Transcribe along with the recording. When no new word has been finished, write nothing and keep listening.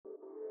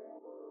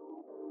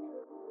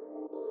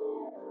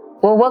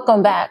Well,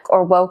 welcome back,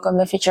 or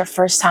welcome if it's your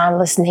first time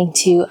listening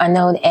to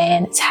Unknown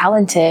and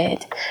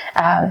Talented.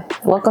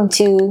 Welcome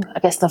to, I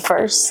guess, the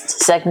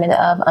first segment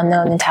of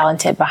Unknown and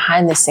Talented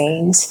behind the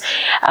scenes.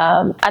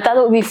 I thought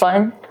it would be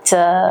fun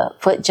to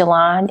put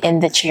Jelan in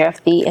the chair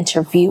of the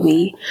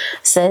interviewee,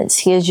 since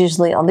he is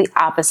usually on the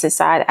opposite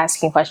side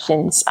asking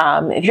questions.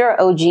 If you're an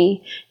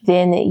OG,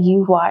 then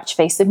you watch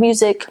Face the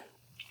Music.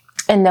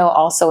 And know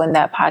also in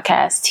that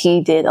podcast,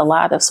 he did a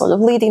lot of sort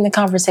of leading the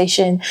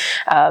conversation.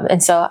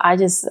 And so I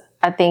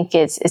think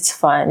it's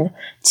fun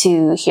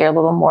to hear a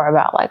little more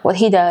about like what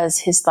he does,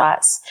 his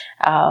thoughts,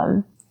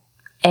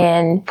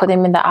 and put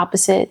him in the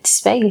opposite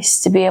space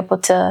to be able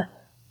to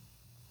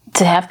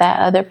have that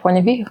other point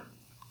of view.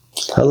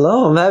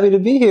 Hello, I'm happy to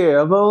be here.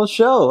 I'm on the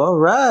show. All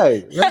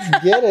right,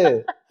 let's get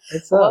it.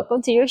 What's up?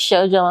 Welcome to your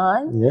show,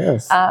 Jelan.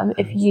 Yes.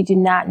 If you do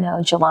not know,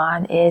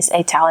 Jelan is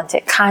a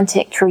talented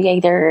content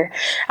creator,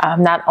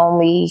 not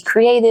only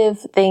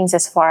creative things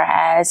as far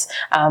as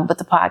with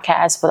the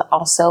podcast, but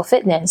also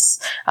fitness.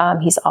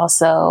 He's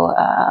also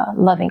a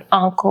loving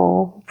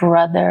uncle,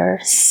 brother,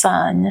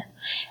 son,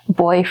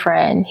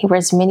 boyfriend. He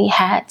wears many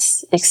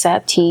hats,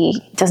 except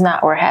he does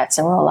not wear hats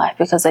in real life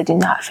because they do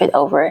not fit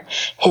over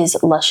his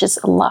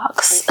luscious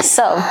locks.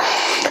 So,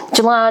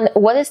 Jelan,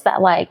 what is that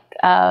like?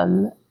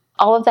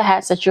 All of the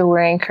hats that you're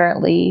wearing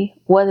currently,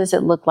 what does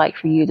it look like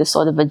for you to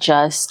sort of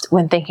adjust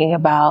when thinking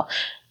about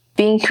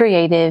being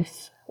creative,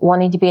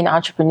 wanting to be an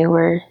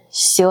entrepreneur,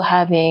 still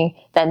having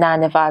that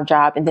 9-to-5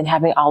 job, and then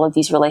having all of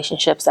these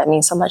relationships that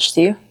mean so much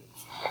to you?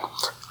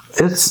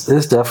 It's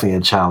definitely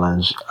a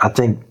challenge. I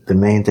think the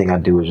main thing I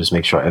do is just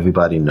make sure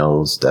everybody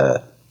knows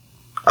that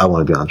I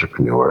want to be an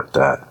entrepreneur,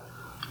 that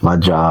my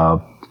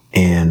job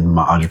and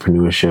my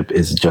entrepreneurship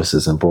is just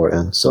as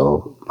important.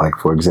 So, like,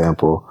 for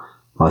example,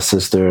 my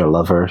sister, I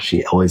love her.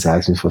 She always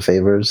asks me for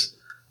favors.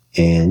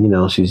 And, you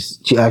know, she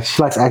likes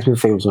to ask me for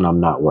favors when I'm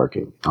not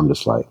working. I'm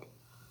just like,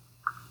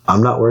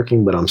 I'm not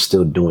working, but I'm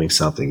still doing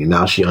something. And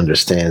now she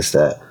understands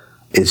that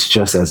it's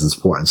just as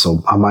important.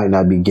 So I might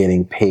not be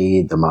getting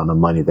paid the amount of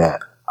money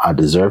that I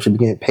deserve to be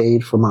getting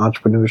paid for my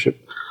entrepreneurship,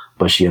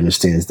 but she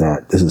understands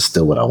that this is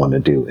still what I want to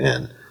do.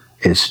 And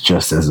it's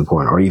just as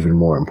important, or even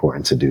more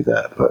important, to do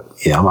that. But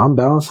yeah, I'm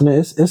balancing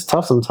it. It's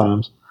tough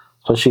sometimes,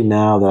 especially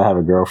now that I have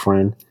a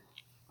girlfriend.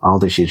 I don't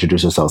think she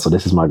introduced herself, so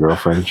this is my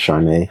girlfriend,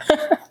 Charnae.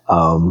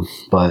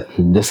 But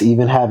just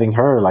even having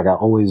her, like, I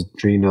always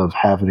dreamed of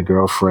having a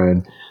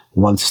girlfriend,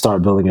 want to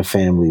start building a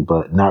family,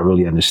 but not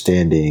really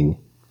understanding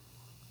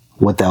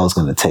what that was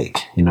going to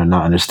take. You know,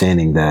 not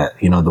understanding that,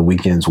 you know, the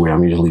weekends where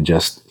I'm usually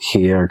just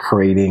here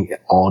creating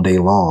all day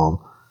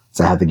long,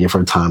 so I had to give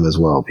her time as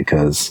well,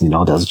 because, you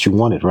know, that's what you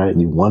wanted, right?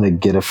 You want to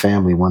get a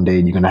family one day,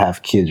 you're going to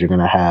have kids, you're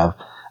going to have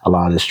a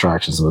lot of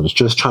distractions. So it's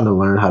just trying to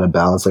learn how to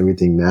balance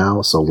everything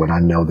now. So when I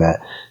know that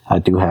I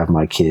do have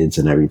my kids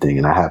and everything,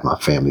 and I have my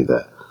family,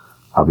 that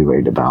I'll be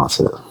ready to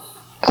balance it.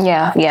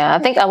 Yeah. I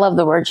think I love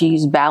the word you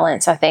use,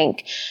 balance. I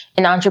think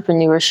in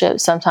entrepreneurship,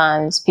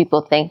 sometimes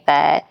people think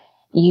that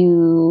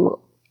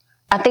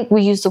I think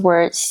we use the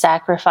word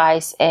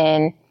sacrifice,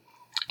 and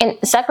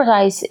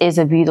sacrifice is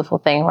a beautiful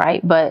thing,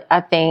 right? But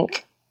I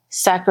think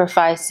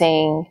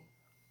sacrificing,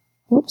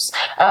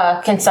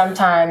 can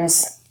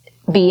sometimes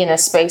be in a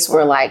space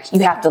where, like, you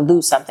have to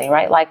lose something,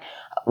 right? Like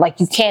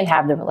you can't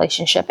have the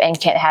relationship and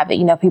can't have it.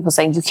 You know, people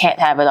saying you can't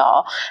have it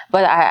all.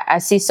 But I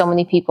see so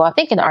many people, I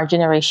think in our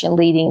generation,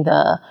 leading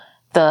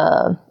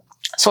the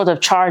sort of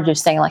charge of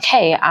saying like,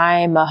 hey,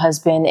 I'm a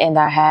husband and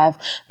I have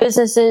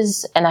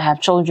businesses and I have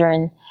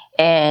children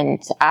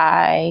and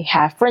I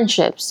have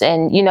friendships,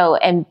 and, you know,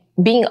 and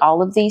being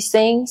all of these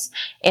things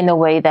in a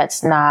way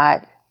that's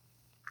not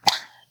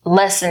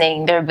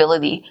lessening their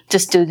ability to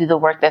still do the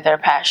work that they're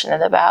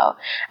passionate about.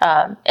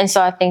 And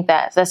so I think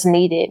that that's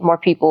needed. More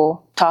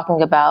people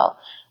talking about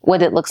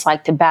what it looks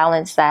like to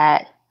balance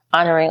that,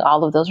 honoring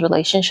all of those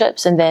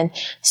relationships, and then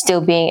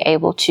still being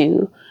able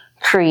to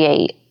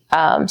create.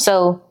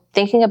 So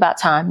thinking about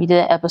time, you did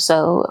an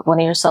episode, one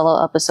of your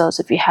solo episodes.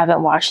 If you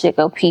haven't watched it,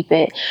 go peep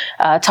it.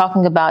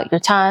 Talking about your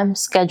time,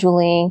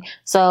 scheduling.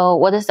 So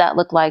what does that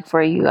look like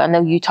for you? I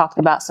know you talked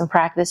about some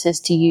practices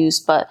to use,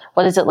 but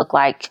what does it look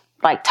like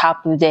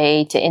top of the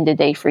day to end of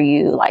the day for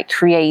you, like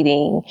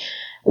creating,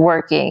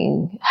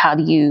 working? How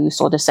do you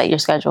sort of set your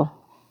schedule?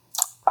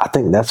 I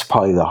think that's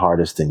probably the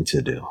hardest thing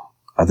to do.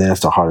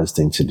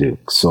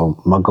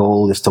 So my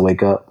goal is to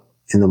wake up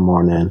in the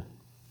morning,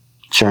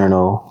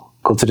 journal,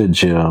 go to the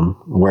gym,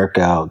 work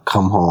out,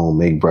 come home,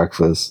 make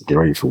breakfast, get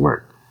ready for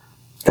work.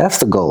 That's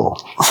the goal.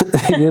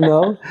 You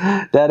know,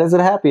 that doesn't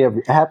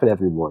happen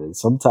every morning.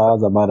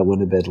 Sometimes I might have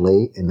went to bed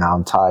late and now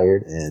I'm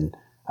tired and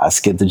I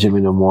skip the gym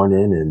in the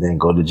morning and then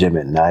go to the gym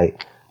at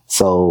night.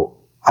 So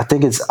I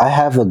think I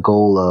have the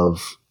goal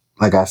of,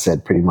 like I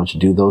said, pretty much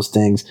do those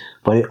things,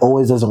 but it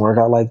always doesn't work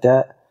out like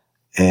that.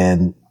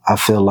 And I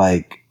feel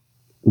like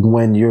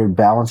when you're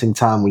balancing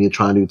time, when you're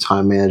trying to do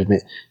time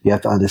management, you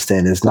have to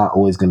understand it's not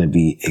always going to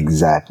be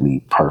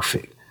exactly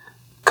perfect.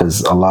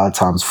 Because a lot of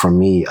times for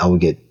me, I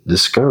would get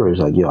discouraged.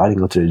 Like, yo, I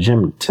didn't go to the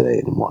gym today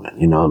in the morning.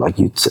 You know, like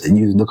you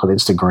look on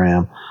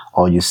Instagram,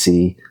 all you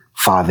see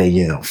 5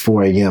 a.m.,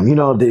 4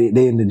 a.m.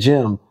 They in the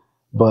gym,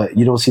 but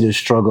you don't see the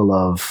struggle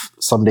of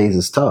some days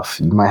it's tough.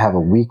 You might have a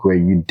week where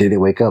you didn't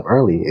wake up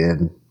early,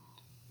 and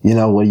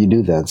what do you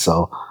do then?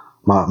 So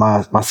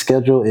my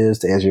schedule is,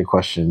 to answer your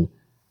question,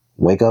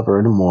 wake up early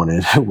in the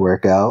morning,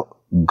 work out,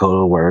 go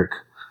to work.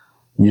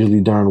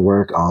 Usually during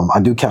work, I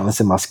do count this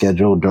in my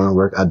schedule. During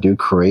work, I do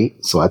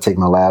create. So I take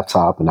my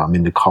laptop and I'm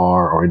in the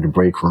car or in the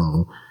break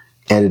room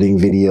editing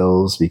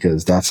videos,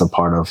 because that's a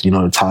part of,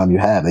 the time you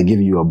have. They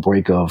give you a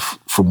break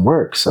from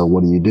work. So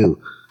what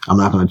do? I'm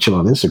not going to chill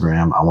on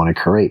Instagram. I want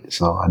to create.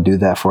 So I do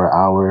that for an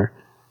hour,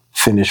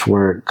 finish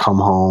work, come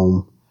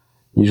home.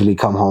 Usually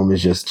come home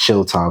is just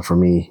chill time for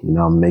me.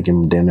 I'm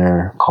making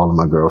dinner, calling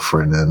my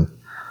girlfriend, and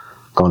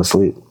going to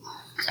sleep.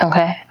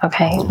 Okay.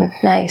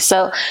 Nice.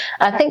 So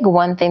I think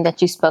one thing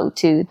that you spoke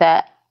to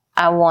that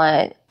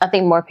I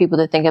think more people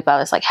to think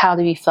about is like how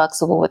to be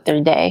flexible with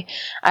their day.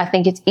 I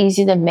think it's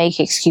easy to make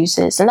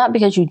excuses, and not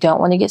because you don't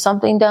want to get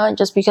something done,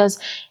 just because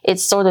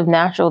it's sort of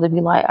natural to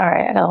be like, all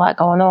right, I got a lot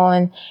going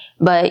on.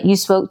 But you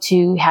spoke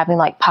to having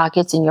like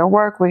pockets in your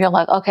work where you're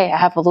like, okay, I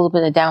have a little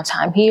bit of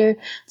downtime here.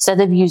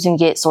 Instead of using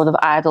it sort of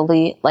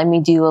idly, let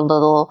me do a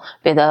little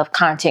bit of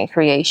content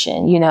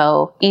creation.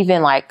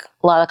 Even like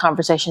a lot of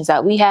conversations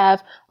that we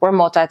have, we're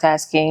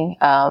multitasking.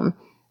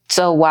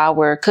 So while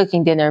we're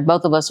cooking dinner,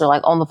 both of us are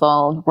like on the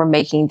phone, we're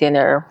making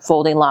dinner,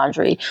 folding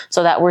laundry,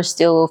 so that we're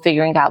still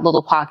figuring out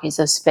little pockets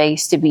of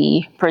space to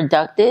be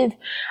productive,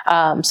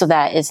 so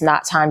that it's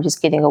not time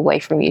just getting away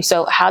from you.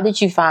 So how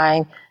did you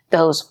find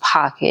those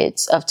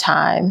pockets of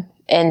time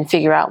and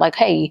figure out like,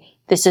 hey,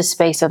 this is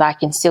space that I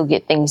can still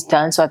get things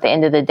done, so at the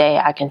end of the day,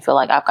 I can feel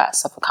like I've got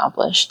stuff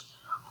accomplished?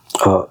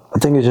 I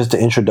think it's just the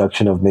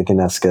introduction of making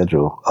that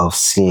schedule, of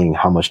seeing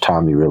how much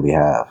time you really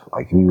have.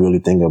 Like, if you really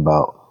think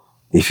about,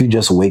 if you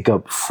just wake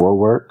up for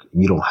work,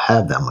 you don't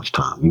have that much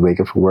time. You wake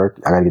up for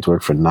work, I gotta get to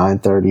work for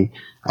 9:30.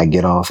 I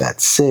get off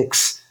at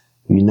 6.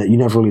 You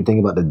never really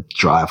think about the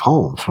drive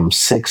home from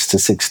 6 to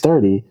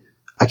 6:30.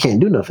 I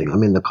can't do nothing.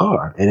 I'm in the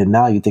car. And then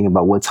now you think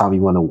about what time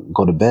you want to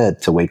go to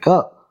bed to wake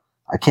up.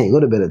 I can't go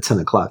to bed at 10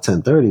 o'clock,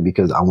 10:30,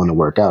 because I want to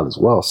work out as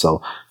well.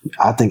 So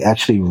I think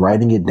actually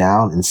writing it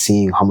down and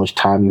seeing how much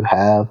time you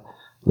have,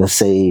 let's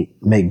say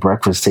make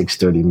breakfast takes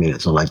 30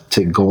 minutes, or like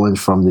going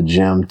from the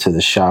gym to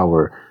the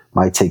shower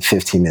might take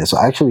 15 minutes. So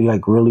actually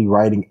like really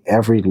writing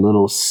every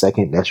little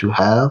second that you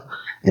have.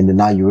 And then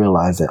now you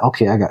realize that,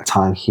 okay, I got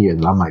time here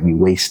that I might be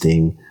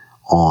wasting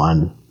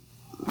on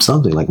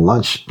something like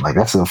lunch. Like,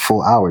 that's a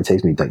full hour. It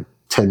takes me like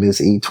 10 minutes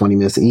to eat, 20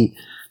 minutes to eat.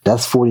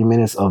 That's 40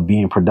 minutes of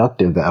being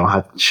productive that I don't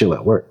have to chill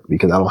at work,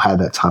 because I don't have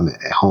that time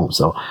at home.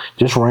 So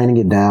just writing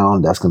it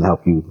down, that's going to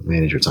help you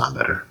manage your time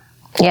better.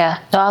 Yeah,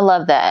 no, I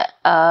love that.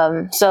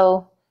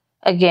 So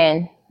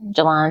again,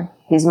 Jelan,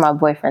 he's my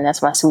boyfriend.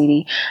 That's my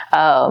sweetie.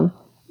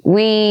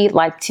 We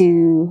like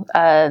to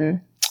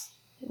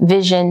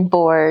vision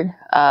board.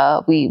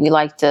 We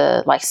like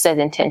to like set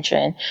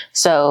intention.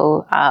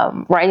 So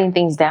writing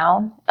things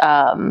down.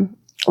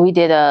 We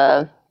did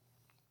a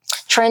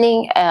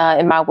training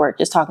in my work,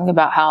 just talking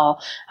about how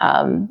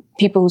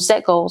people who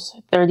set goals,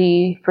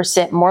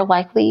 30% more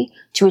likely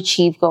to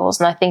achieve goals.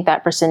 And I think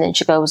that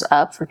percentage goes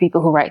up for people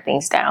who write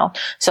things down.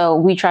 So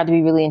we try to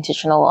be really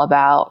intentional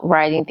about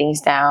writing things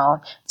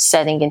down,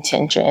 setting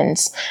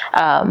intentions.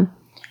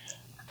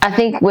 I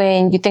think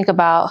when you think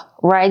about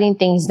writing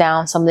things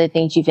down, some of the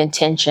things you've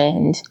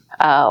intentioned,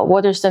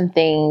 what are some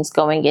things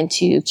going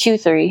into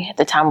Q3? At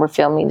the time we're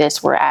filming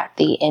this, we're at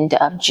the end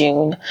of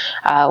June.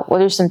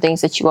 What are some things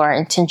that you are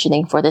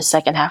intentioning for the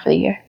second half of the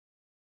year?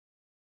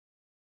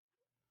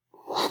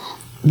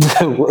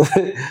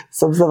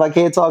 Some stuff I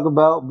can't talk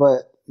about,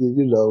 but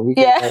we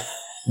can. Yeah.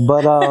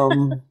 But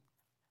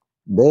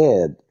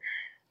man,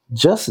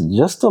 just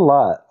a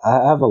lot.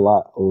 I have a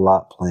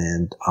lot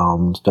planned,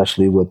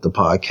 especially with the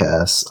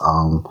podcast,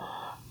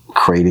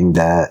 creating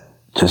that,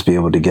 just be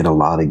able to get a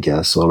lot of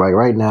guests. So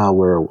right now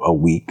we're a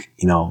week,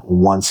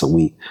 once a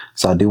week.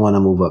 So I do want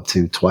to move up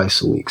to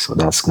twice a week. So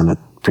that's going to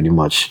pretty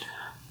much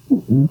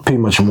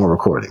more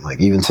recording. Like,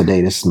 even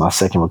today, this is my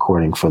second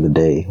recording for the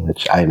day,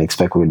 which I didn't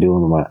expect we were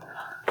doing.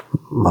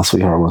 My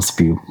sweetheart wants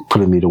to be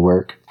putting me to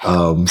work.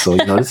 So,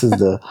 this is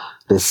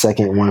the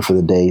second one for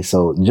the day.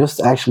 So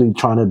just actually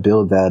trying to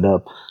build that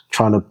up,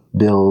 trying to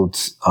build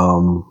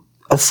not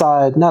a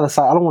side,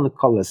 I don't want to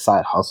call it a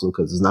side hustle,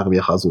 because it's not going to be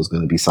a hustle. It's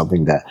going to be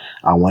something that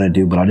I want to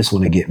do, but I just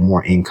want to get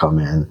more income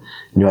in.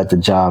 At the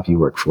job you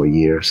work for a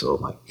year.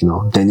 So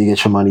then you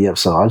get your money up.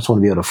 So I just want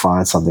to be able to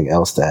find something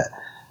else that,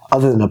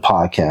 other than a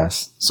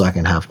podcast, so I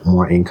can have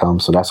more income.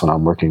 So that's what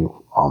I'm working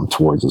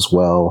towards as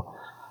well.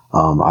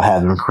 I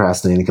have been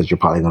procrastinating, because you're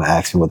probably going to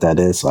ask me what that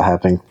is. So I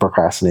have been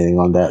procrastinating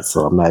on that.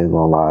 So I'm not even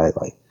going to lie.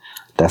 Like,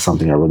 that's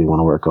something I really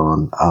want to work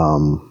on.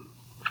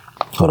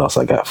 What else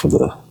I got for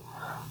the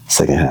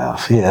second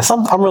half? Yeah,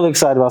 I'm really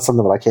excited about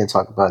something, but I can't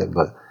talk about it.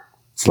 But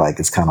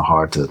it's kind of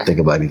hard to think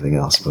about anything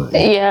else. But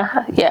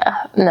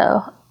yeah,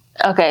 no.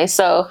 Okay,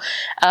 so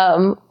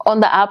on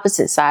the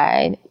opposite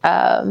side,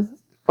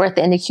 we're at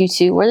the end of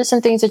Q2. What are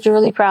some things that you're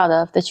really proud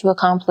of that you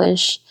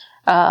accomplished?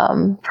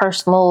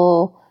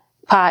 Personal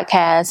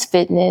podcast,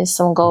 fitness,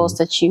 some goals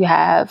that you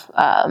have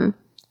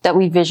that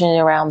we vision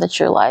around that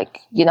you're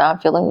like, I'm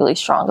feeling really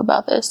strong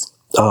about this?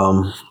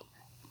 Well,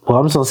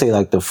 I'm just gonna say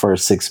like the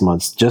first 6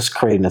 months, just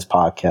creating this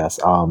podcast.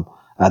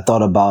 I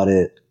thought about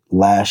it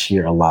last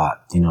year a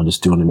lot,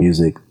 just doing the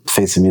music,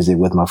 facing music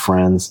with my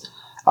friends.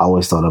 I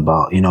always thought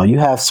about, you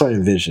have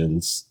certain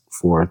visions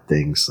for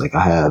things. Like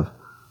I have,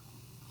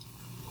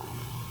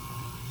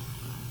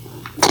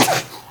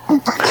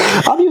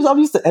 I'm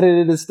used to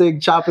editing this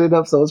thing, chopping it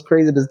up. So it's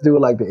crazy to do it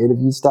like the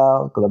interview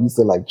style because I'm used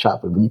to like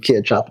chopping, but you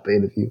can't chop up the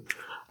interview.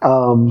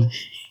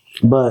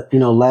 But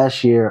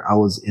last year I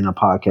was in a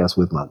podcast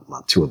with my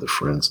two other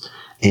friends,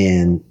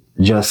 and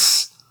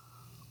just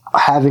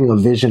having a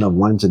vision of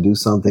wanting to do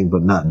something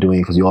but not doing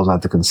it because you also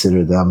have to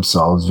consider them. So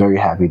I was very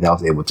happy that I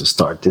was able to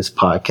start this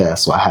podcast.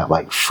 So I had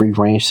like free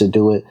range to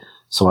do it.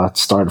 So I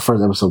started, the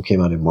first episode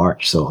came out in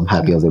March. So I'm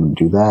happy I was able to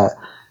do that.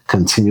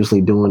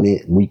 Continuously doing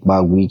it week by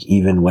week,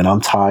 even when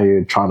I'm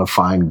tired, trying to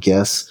find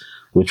guests,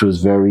 which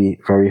was very,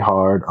 very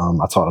hard.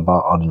 I talked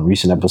about on a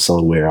recent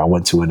episode where I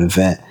went to an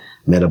event,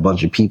 met a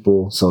bunch of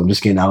people. So I'm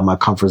just getting out of my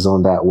comfort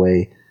zone that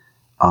way.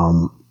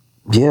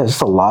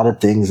 Just a lot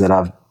of things that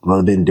I've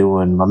been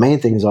doing. My main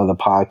things are the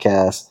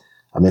podcast.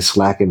 I've been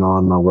slacking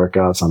on my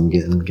workouts. I'm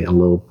getting a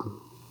little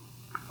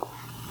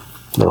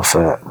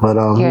fat, but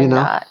you're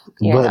not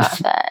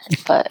fat,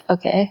 but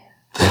okay.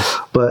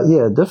 But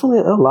yeah, definitely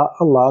a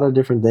lot of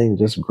different things.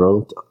 Just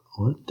growth.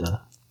 What the?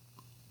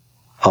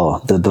 Oh,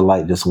 the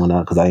light just went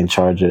out because I didn't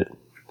charge it.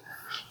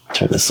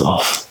 Turn this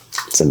off.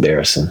 It's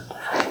embarrassing.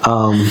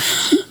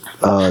 Geez,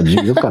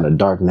 it's kind of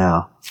dark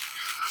now.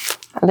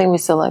 I think we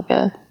still look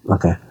good.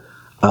 Okay.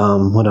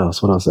 What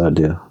else? What else did I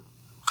do?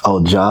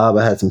 Oh, job.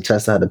 I had some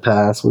tests I had to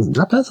pass. Did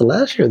I pass it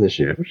last year or this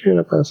year? Which year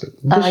did I pass it?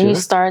 You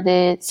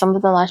started some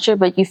of them last year,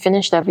 but you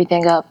finished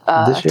everything up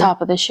top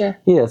of this year.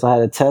 Yes, I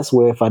had a test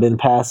where if I didn't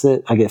pass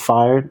it, I get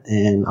fired,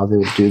 and I was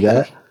able to do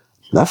that.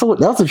 That's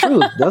the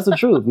truth. That's the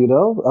truth, I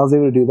was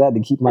able to do that to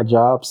keep my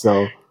job.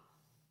 So,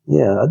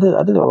 yeah, I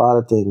did a lot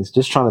of things.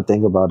 Just trying to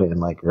think about it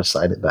and like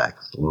recite it back.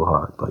 It's a little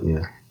hard, but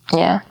yeah.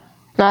 Yeah.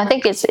 No, I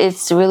think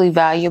it's really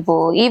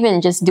valuable.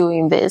 Even just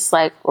doing this,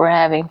 like we're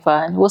having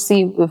fun. We'll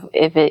see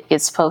if it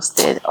gets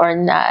posted or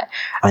not.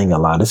 I ain't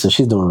gonna lie,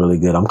 she's doing really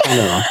good. I'm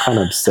kind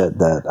of upset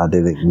that I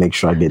didn't make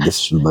sure I get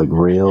this like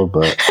real,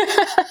 but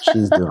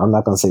she's doing. I'm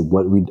not gonna say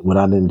what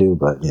I didn't do,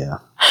 but yeah.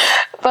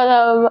 But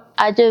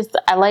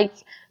I like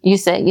you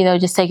said,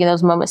 just taking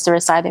those moments to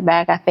recite it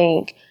back. I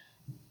think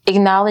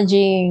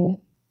acknowledging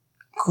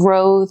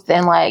growth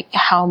and like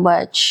how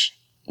much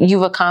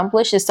you've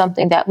accomplished is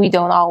something that we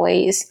don't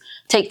always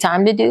take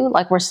time to do.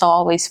 Like we're still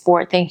always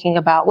forward thinking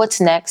about what's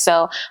next.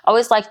 So I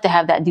always like to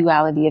have that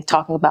duality of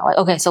talking about like,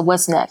 okay, so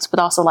what's next? But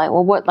also like,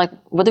 well, what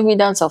have we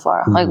done so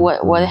far? Like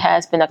what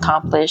has been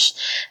accomplished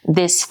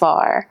this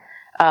far?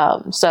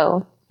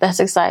 So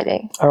that's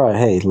exciting. All right.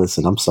 Hey,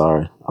 listen, I'm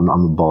sorry. I'm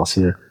a boss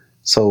here.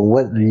 So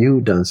what have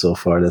you done so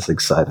far that's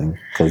exciting?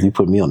 Because you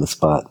put me on the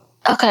spot.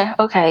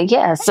 Okay.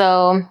 Yeah.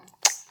 So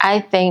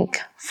I think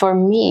for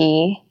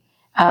me,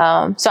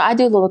 so I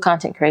do a little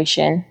content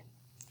creation.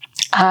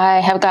 I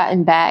have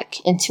gotten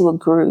back into a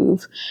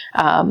groove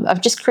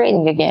of just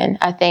creating again.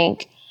 I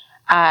think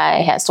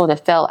I had sort of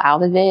fell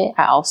out of it.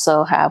 I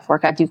also have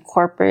work I do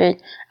corporate,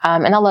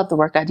 and I love the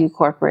work I do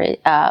corporate.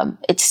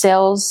 It's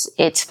sales,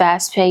 it's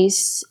fast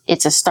paced,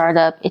 it's a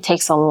startup. It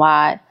takes a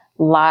lot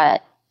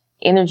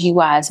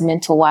energy-wise,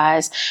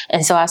 mental-wise.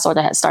 And so I sort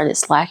of had started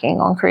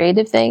slacking on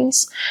creative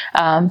things.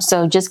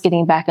 So just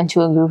getting back into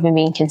a groove and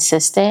being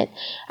consistent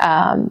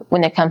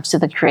when it comes to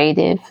the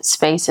creative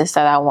spaces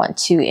that I want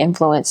to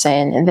influence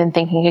in. And then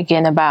thinking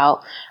again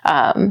about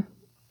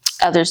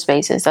other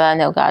spaces that I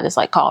know God has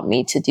like called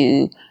me to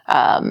do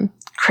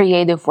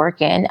creative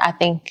work in. I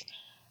think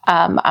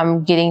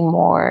I'm getting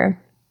more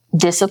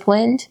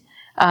disciplined,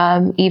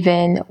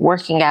 even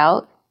working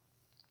out.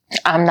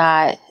 I'm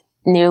not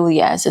nearly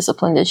as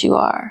disciplined as you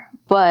are,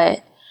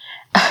 but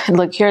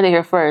look, here they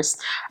are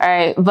first. All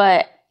right.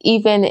 But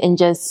even in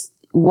just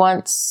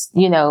once,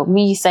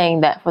 me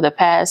saying that for the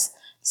past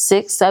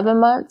 6-7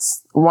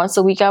 months, once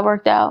a week I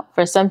worked out.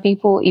 For some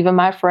people, even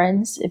my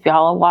friends, if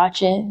y'all are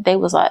watching, they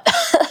was like,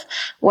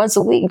 once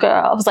a week,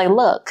 girl. I was like,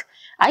 look,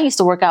 I used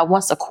to work out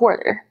once a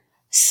quarter.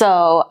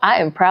 So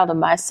I am proud of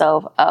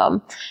myself.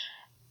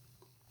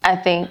 I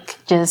think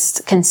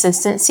just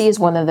consistency is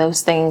one of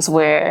those things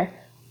where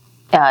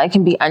it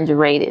can be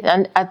underrated.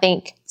 And I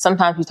think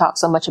sometimes we talk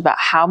so much about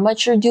how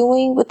much you're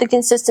doing with the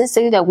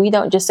consistency that we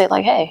don't just say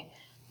like, hey,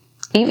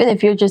 even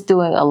if you're just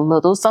doing a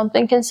little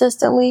something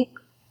consistently,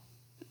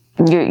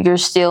 you're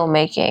still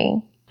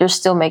making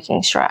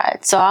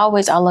strides. So I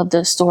love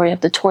the story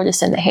of the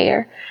tortoise and the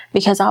hare,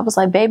 because I was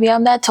like, baby,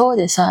 I'm that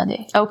tortoise,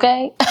 honey.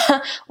 Okay.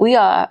 we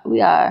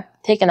are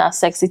taking our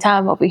sexy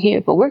time over here,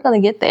 but we're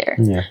going to get there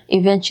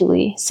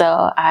eventually.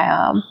 So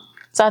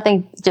I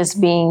think just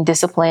being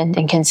disciplined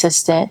and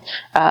consistent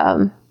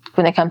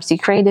when it comes to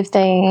creative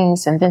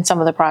things, and then some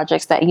of the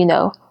projects that,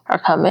 are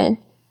coming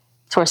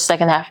towards the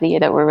second half of the year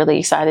that we're really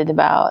excited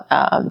about.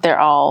 They're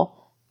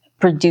all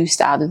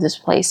produced out of this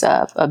place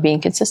of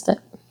being consistent.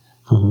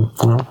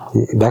 Mm-hmm.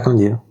 Well, back on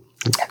you.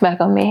 Back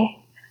on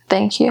me.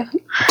 Thank you.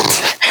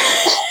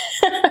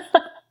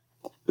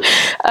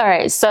 All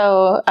right.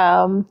 So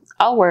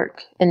all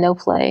work and no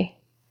play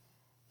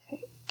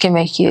can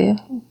make you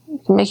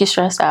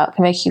stressed out,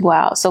 can make you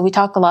wild. So we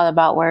talked a lot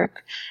about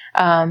work,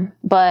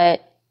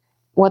 but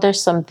what are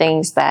some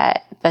things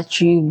that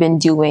you've been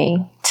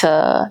doing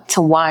to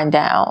wind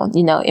down,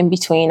 in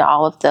between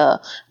all of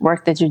the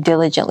work that you're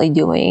diligently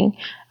doing?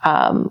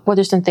 What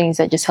are some things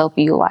that just help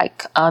you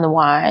like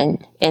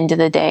unwind end of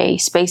the day,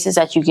 spaces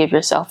that you give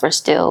yourself are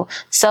still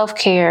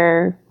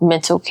self-care,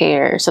 mental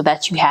care, so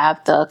that you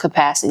have the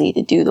capacity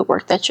to do the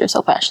work that you're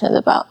so passionate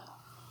about?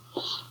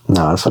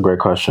 No, that's a great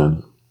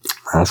question.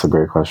 I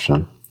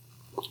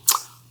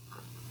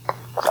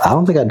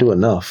don't think I do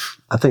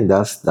enough. I think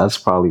that's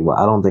probably what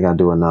I don't think I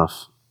do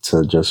enough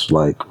to just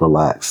like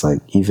relax. Like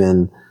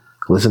even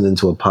listening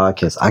to a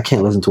podcast, I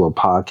can't listen to a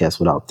podcast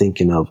without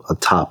thinking of a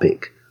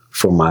topic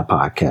for my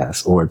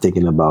podcast or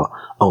thinking about,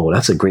 oh,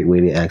 that's a great way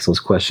to ask those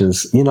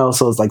questions.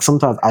 So it's like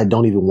sometimes I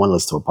don't even want to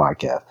listen to a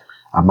podcast.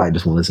 I might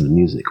just want to listen to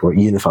music, or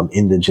even if I'm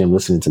in the gym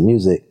listening to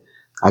music,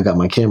 I got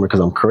my camera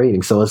because I'm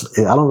creating. So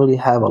I don't really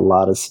have a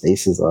lot of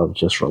spaces of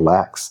just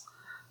relax.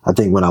 I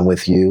think when I'm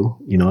with you,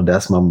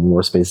 that's my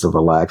more space of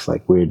relax.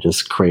 Like we're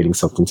just creating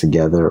something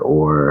together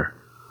or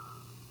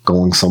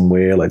going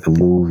somewhere like the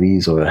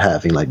movies or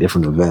having like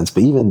different events.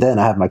 But even then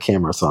I have my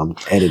camera, so I'm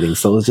editing.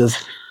 So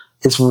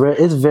it's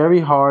very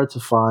hard to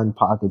find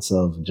pockets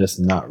of just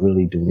not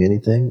really doing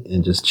anything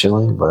and just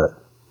chilling. But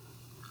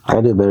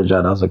I did a better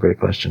job. That was a great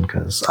question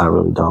because I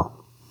really don't.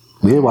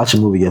 We did watch a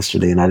movie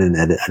yesterday and I didn't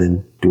edit. I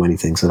didn't do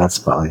anything. So that's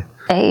probably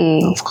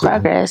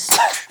progress.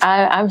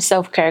 I'm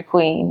self-care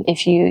queen.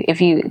 If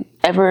you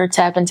ever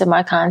tap into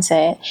my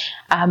content,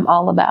 I'm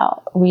all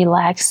about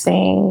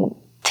relaxing,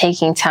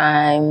 taking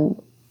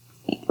time,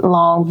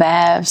 long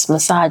baths,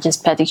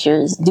 massages,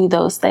 pedicures, do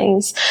those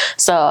things.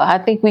 So I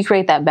think we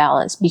create that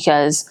balance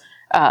because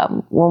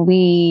when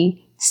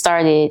we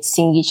started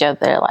seeing each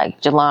other, like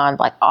Jelan,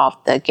 like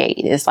off the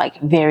gate is like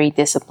very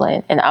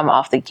disciplined, and I'm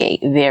off the gate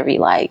very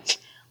like,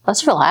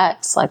 let's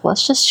relax, like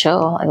let's just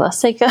chill, like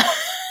let's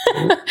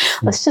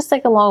just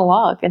take a long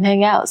walk and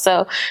hang out.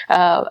 So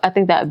I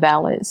think that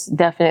balance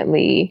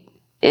definitely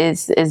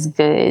is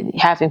good,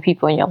 having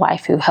people in your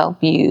life who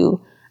help you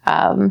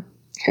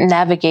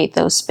navigate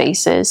those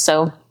spaces.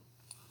 So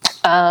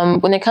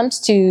when it comes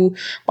to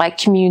like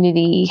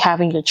community,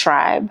 having your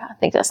tribe, I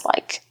think that's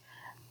like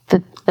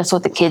that's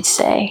what the kids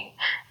say.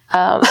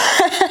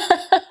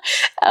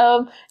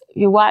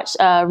 You watch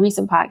a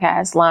recent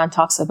podcast, Lon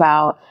talks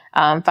about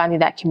finding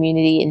that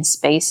community in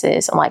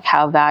spaces and like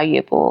how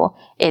valuable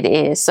it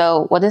is.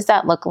 So what does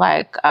that look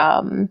like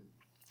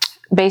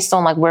based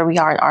on like where we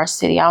are in our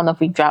city? I don't know if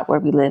we drop where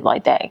we live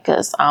like that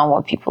because I don't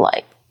want people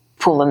like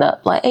pulling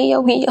up like, hey,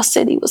 yo, in your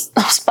city was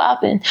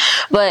popping.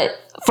 But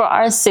for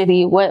our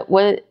city, what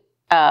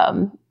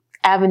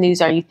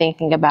avenues are you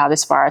thinking about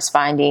as far as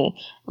finding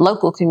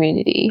local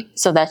community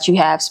so that you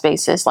have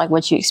spaces like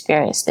what you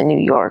experienced in New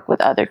York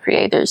with other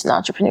creators and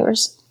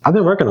entrepreneurs? I've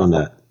been working on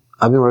that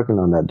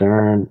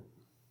during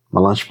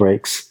my lunch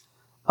breaks.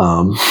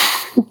 I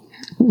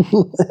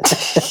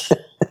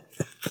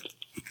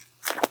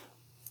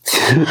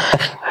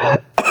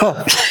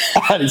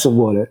need some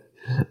water.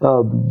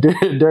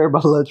 During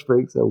my lunch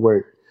breaks at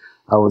work,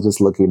 I was just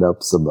looking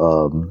up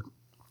some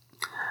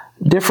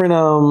different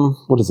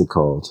what is it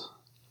called?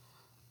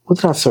 What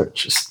did I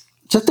search?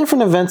 Just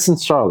different events in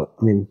Charlotte.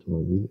 I mean,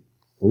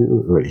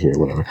 right here,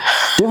 whatever.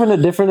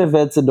 Different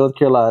events in North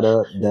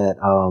Carolina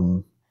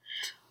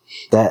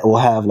that will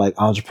have like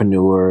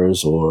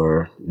entrepreneurs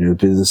or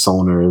business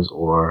owners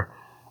or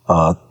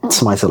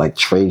somebody said like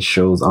trade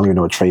shows. I don't even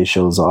know what trade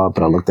shows are,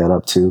 but I looked that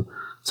up too.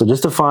 So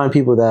just to find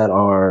people that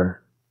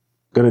are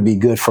going to be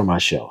good for my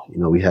show.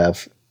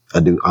 I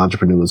do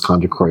entrepreneurs,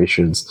 content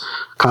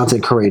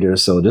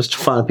creators. So just to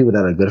find people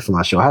that are good for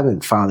my show. I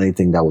haven't found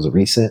anything that was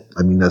recent.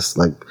 I mean, that's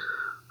like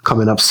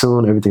coming up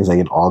soon. Everything's like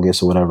in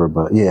August or whatever.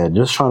 But yeah,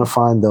 just trying to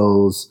find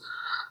those,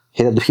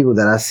 hit up the people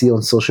that I see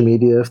on social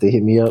media. If they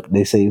hit me up,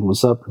 they say,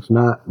 what's up? If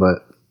not,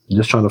 but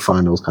just trying to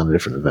find those kind of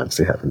different events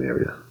they have in the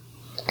area.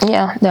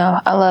 Yeah, no,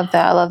 I love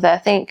that. I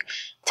think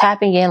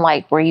tapping in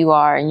like where you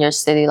are in your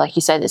city, like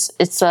you said,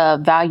 it's a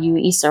value.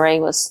 Issa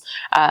Rae was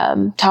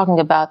talking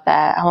about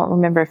that. I don't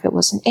remember if it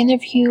was an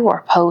interview or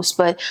a post,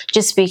 but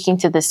just speaking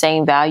to the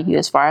same value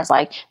as far as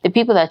like the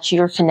people that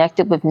you're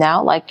connected with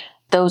now, like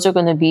those are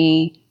going to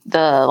be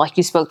like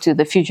you spoke to,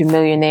 the future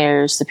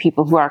millionaires, the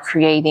people who are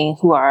creating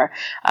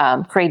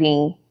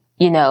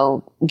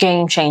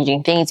game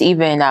changing things.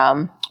 Even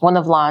one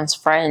of Lon's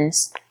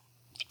friends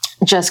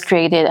just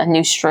created a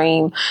new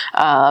stream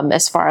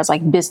as far as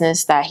like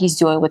business that he's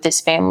doing with his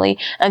family.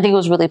 And I think it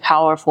was really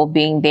powerful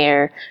being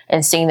there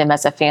and seeing them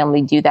as a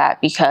family do that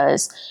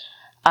because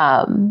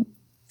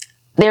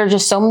there are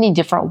just so many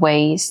different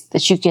ways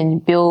that you can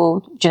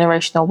build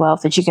generational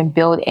wealth, that you can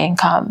build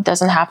income. It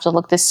doesn't have to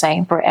look the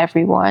same for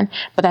everyone.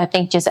 But I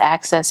think just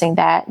accessing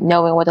that,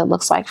 knowing what it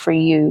looks like for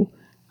you,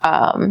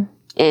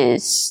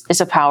 is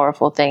a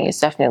powerful thing. It's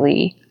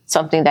definitely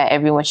something that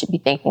everyone should be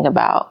thinking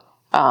about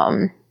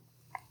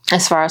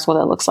as far as what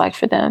it looks like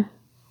for them.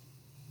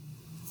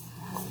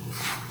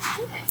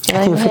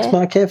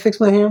 I can't fix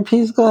my hair in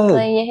peace. Go ahead.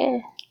 Laying your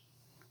hair.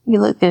 You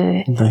look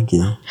good. Thank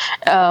you.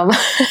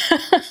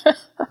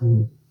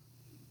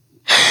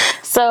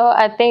 So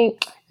I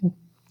think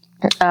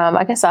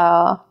I guess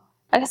I'll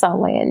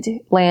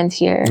land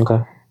here.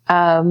 Okay.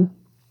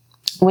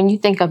 When you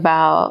think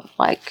about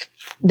like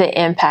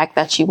the impact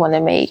that you want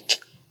to make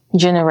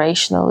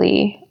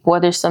generationally,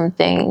 what are some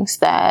things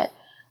that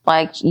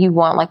like you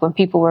want, like when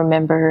people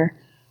remember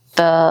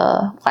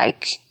the,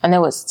 like, I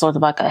know it's sort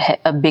of like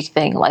a big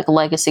thing, like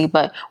legacy,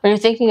 but when you're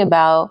thinking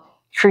about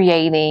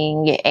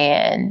creating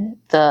and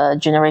the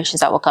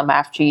generations that will come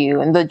after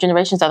you and the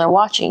generations that are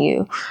watching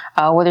you,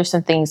 what are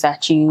some things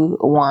that you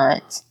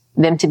want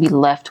them to be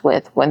left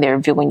with when they're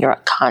viewing your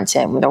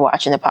content, when they're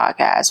watching the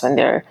podcast, when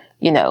they're,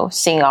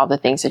 seeing all the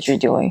things that you're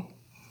doing?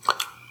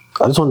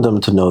 I just want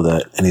them to know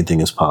that anything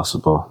is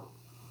possible.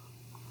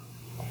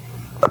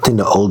 I think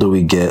the older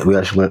we get, we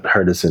actually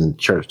heard this in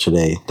church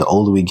today, the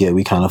older we get,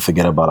 we kind of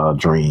forget about our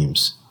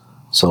dreams.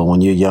 So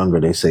when you're younger,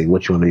 they say,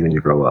 what you want to be when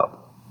you grow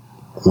up?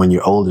 When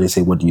you're older, they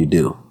say, what do you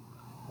do?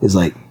 It's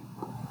like,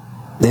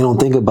 they don't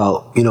think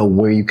about,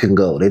 where you can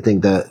go. They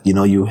think that,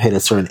 you hit a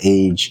certain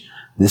age,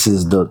 this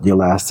is your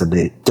last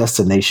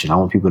destination. I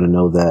want people to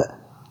know that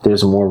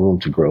there's more room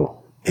to grow.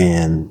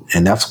 And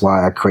that's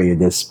why I created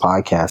this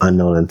podcast,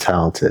 Unknown and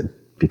Talented,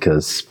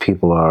 because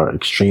people are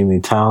extremely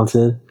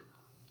talented,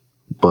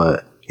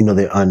 but,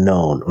 they're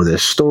unknown or their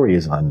story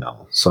is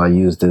unknown. So I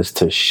use this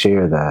to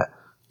share that,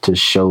 to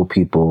show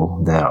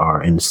people that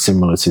are in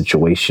similar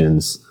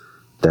situations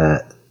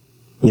that,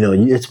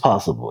 it's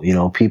possible.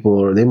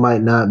 People they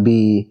might not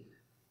be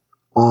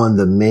on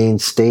the main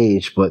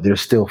stage, but they're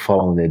still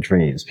following their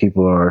dreams.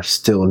 People are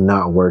still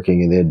not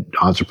working and they're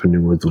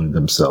entrepreneurs doing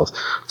themselves.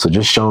 So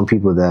just showing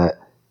people that,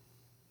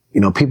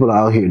 people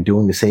are out here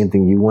doing the same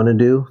thing you want to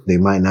do. They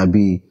might not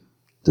be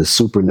the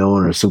super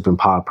known or super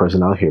empowered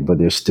person out here, but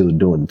they're still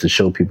doing it, to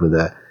show people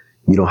that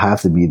you don't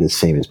have to be this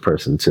famous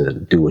person to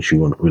do what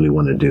you really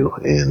want to do.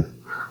 And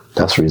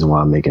that's the reason why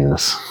I'm making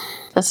this.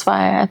 That's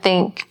fine. I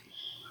think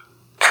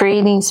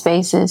creating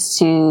spaces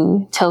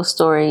to tell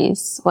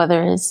stories,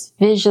 whether it's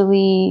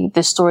visually,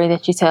 the story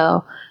that you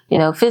tell,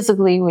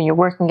 physically when you're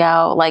working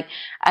out, like,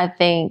 I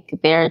think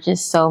there are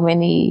just so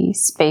many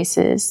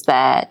spaces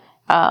that,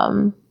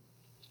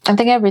 I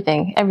think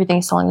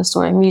everything's telling a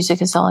story.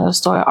 Music is telling a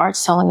story.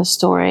 Art's telling a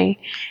story.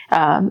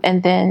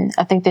 And then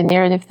I think the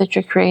narrative that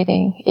you're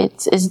creating,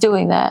 it's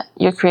doing that.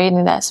 You're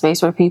creating that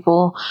space where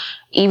people,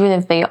 even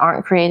if they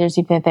aren't creators,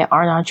 even if they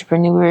aren't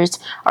entrepreneurs,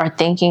 are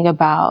thinking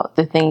about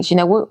the things,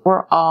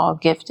 we're all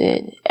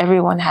gifted.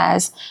 Everyone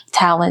has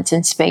talents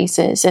and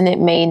spaces, and it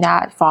may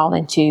not fall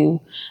into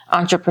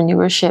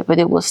entrepreneurship, but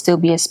it will still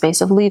be a space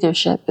of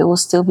leadership. It will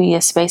still be a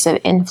space of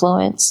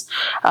influence.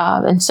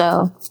 And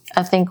so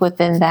I think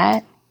within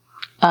that,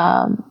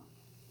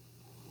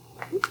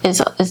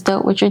 it's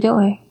dope what you're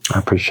doing. I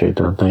appreciate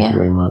that. Thank you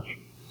very much.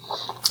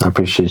 I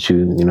appreciate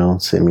you,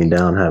 sitting me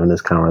down, having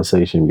this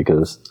conversation,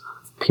 because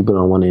people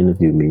don't want to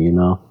interview me,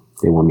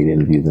 they want me to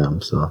interview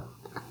them. So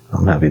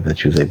I'm happy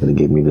that you was able to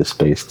give me this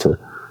space to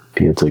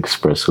be able to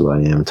express who I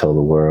am, tell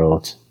the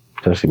world,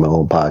 especially my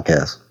own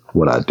podcast,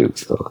 what I do.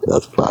 So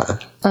that's fire.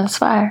 That's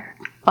fire.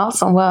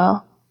 Awesome.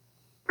 Well,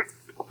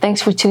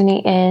 thanks for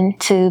tuning in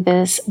to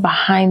this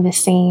behind the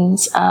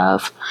scenes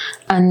of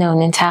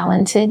Unknown and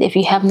Talented. If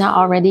you have not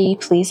already,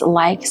 please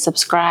like,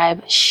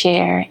 subscribe,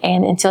 share,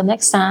 and until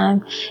next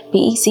time, be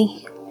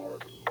easy.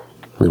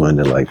 We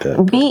wanted it like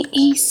that. Be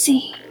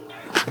easy.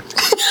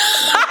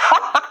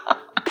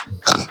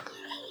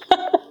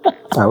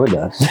 All right, we're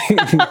done.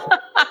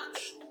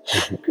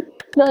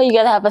 No, you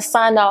gotta have a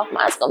sign off.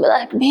 Mine's gonna be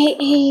like, be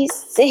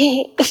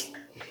easy.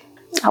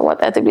 I want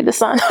that to be the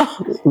sign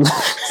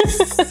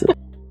off.